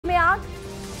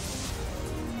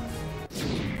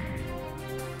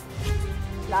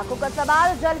लाखों का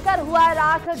सामान जलकर हुआ है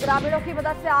राख। ग्रामीणों की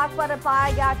मदद से आग पर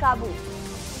पाया गया काबू।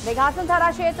 मेघासन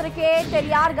थाना क्षेत्र के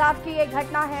तेलियार गांव की एक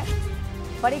घटना है।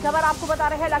 बड़ी खबर आपको बता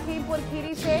रहे हैं लखीमपुर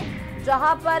खीरी से,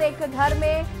 जहां पर एक घर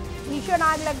में भीषण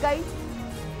आग लग गई।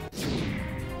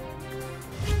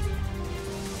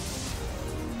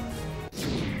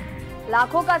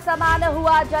 लाखों का सामान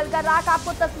हुआ जलकर राख।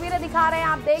 आपको तस्वीरें दिखा रहे हैं,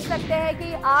 आप देख सकते हैं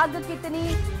कि आग कितनी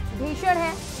भीषण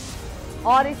है।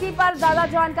 और इसी पर ज्यादा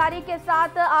जानकारी के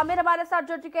साथ आमिर हमारे साथ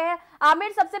जुड़ चुके हैं।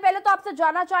 आमिर, सबसे पहले तो आपसे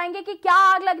जानना चाहेंगे कि क्या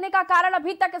आग लगने का कारण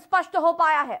अभी तक स्पष्ट हो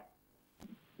पाया है?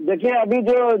 देखिए, अभी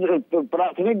जो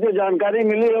प्राथमिक जो जानकारी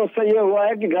मिली है उससे ये हुआ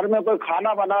है कि घर में कोई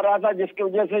खाना बना रहा था, जिसकी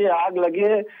वजह से ये आग लगी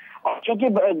है। और चूंकि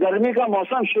गर्मी का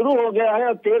मौसम शुरू हो गया है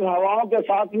और तेज हवाओं के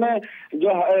साथ में जो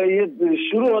ये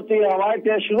शुरू होती है, हवाएं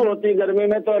तेज शुरू होती है गर्मी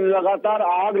में, तो लगातार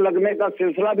आग लगने का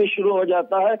सिलसिला भी शुरू हो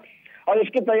जाता है। और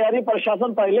इसकी तैयारी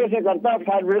प्रशासन पहले से करता है,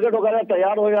 फायर ब्रिगेड वगैरह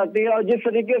तैयार हो जाती है। और जिस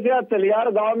तरीके से आज तेलियार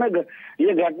गांव में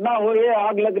ये घटना हुई है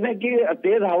आग लगने की,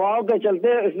 तेज हवाओं के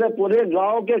चलते इसने पूरे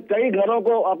गांव के कई घरों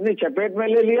को अपनी चपेट में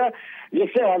ले लिया,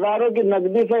 जिससे हजारों की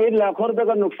नकदी सहित लाखों रुपए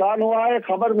का नुकसान हुआ है।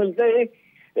 खबर मिलते ही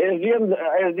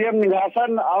एसडीएम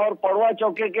निघासन और पड़वा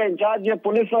चौकी के इंचार्ज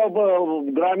पुलिस और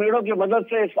ग्रामीणों की मदद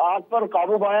से इस आग पर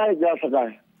काबू पाया जा सका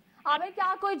है। आमिर,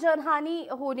 क्या कोई जनहानि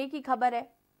होने की खबर है?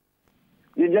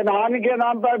 ये जनहानि के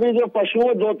नाम पर भी जो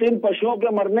पशुओं, 2-3 पशुओं के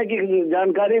मरने की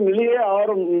जानकारी मिली है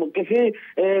और किसी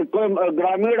कोई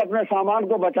ग्रामीण अपने सामान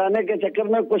को बचाने के चक्कर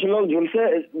में कुछ लोग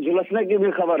झुलसने की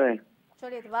भी खबर है।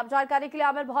 चलिए, तो आप जानकारी के लिए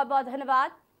आमिर बहुत बहुत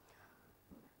धन्यवाद।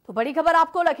 तो बड़ी खबर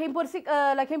आपको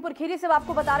लखीमपुर खीरी से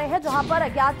आपको बता रहे हैं, जहां पर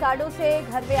अज्ञात कारणों से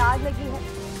घर में आग लगी है।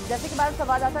 जैसे कि हमारे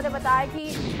संवाददाता ने बताया कि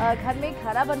घर में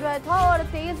खाना बन रहा था और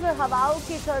तेज हवाओं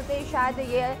के चलते शायद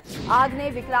ये आग ने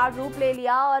विकराल रूप ले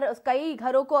लिया और कई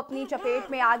घरों को अपनी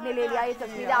चपेट में आग ने ले लिया। ये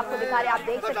तस्वीरें आपको दिखा रहे हैं, आप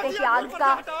देख सकते हैं कि आग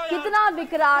का कितना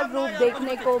विकराल रूप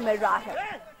देखने को मिल रहा है।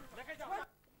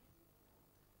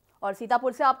 और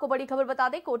सीतापुर से आपको बड़ी खबर बता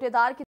दें, कोटेदार